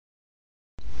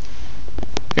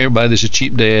Everybody, this is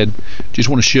Cheap Dad. Just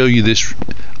want to show you this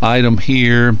item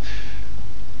here.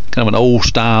 Kind of an old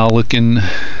style looking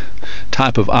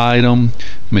type of item.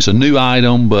 I mean, it's a new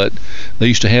item, but they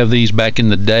used to have these back in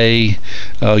the day.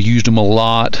 Used them a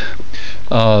lot.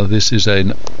 This is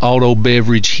an auto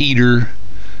beverage heater,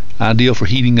 ideal for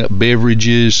heating up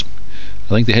beverages. I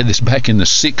think they had this back in the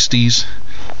 60s.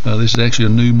 This is actually a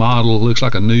new model. It looks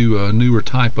like a newer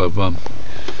type of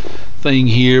thing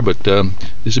here, but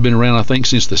this has been around, I think,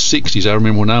 since the 60s. I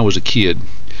remember when I was a kid.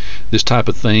 This type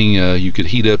of thing, you could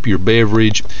heat up your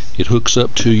beverage. It hooks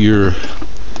up to your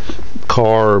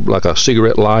car like a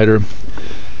cigarette lighter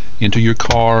into your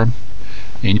car,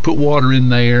 and you put water in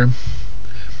there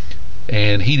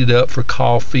and heat it up for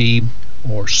coffee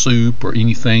or soup or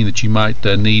anything that you might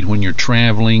need when you're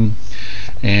traveling.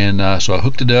 And so I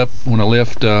hooked it up when I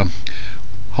left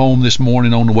home this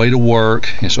morning on the way to work,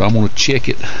 and so I'm going to check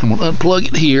it. I'm going to unplug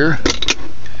it here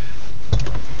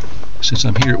since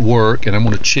I'm here at work, and I'm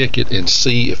going to check it and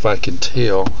see if I can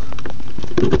tell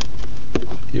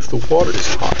if the water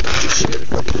is hot. Just yet,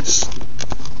 if I can just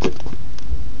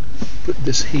put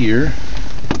this here.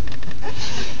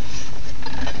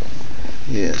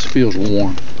 Yes, it feels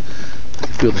warm. I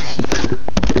can feel the heat.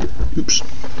 Oops.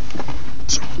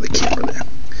 Sorry for the camera there.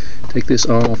 Take this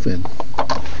off, and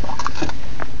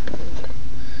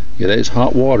yeah, there's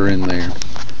hot water in there.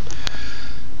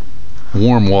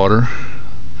 Warm water.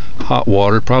 Hot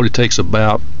water probably takes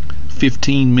about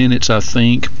 15 minutes, I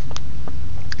think.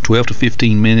 12 to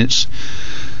 15 minutes,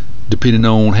 depending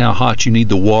on how hot you need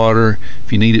the water.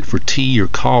 If you need it for tea or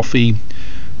coffee,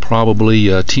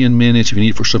 probably 10 minutes. If you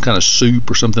need it for some kind of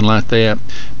soup or something like that,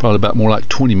 probably about more like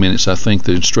 20 minutes, I think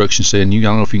the instructions said. And I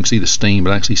don't know if you can see the steam,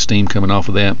 but I can see steam coming off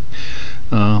of that.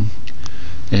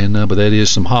 But that is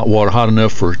some hot water, hot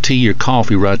enough for tea or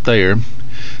coffee right there,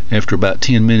 after about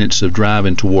 10 minutes of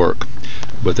driving to work.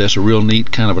 But that's a real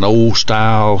neat, kind of an old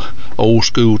style, old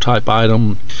school type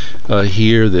item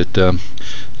here. That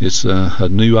it's a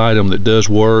new item that does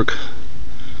work,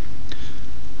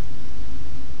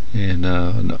 and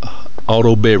an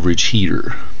auto beverage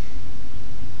heater.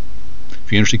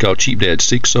 If you're interested, call Cheap Dad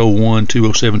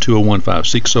 601-207-2015,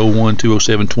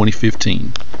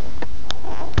 601-207-2015.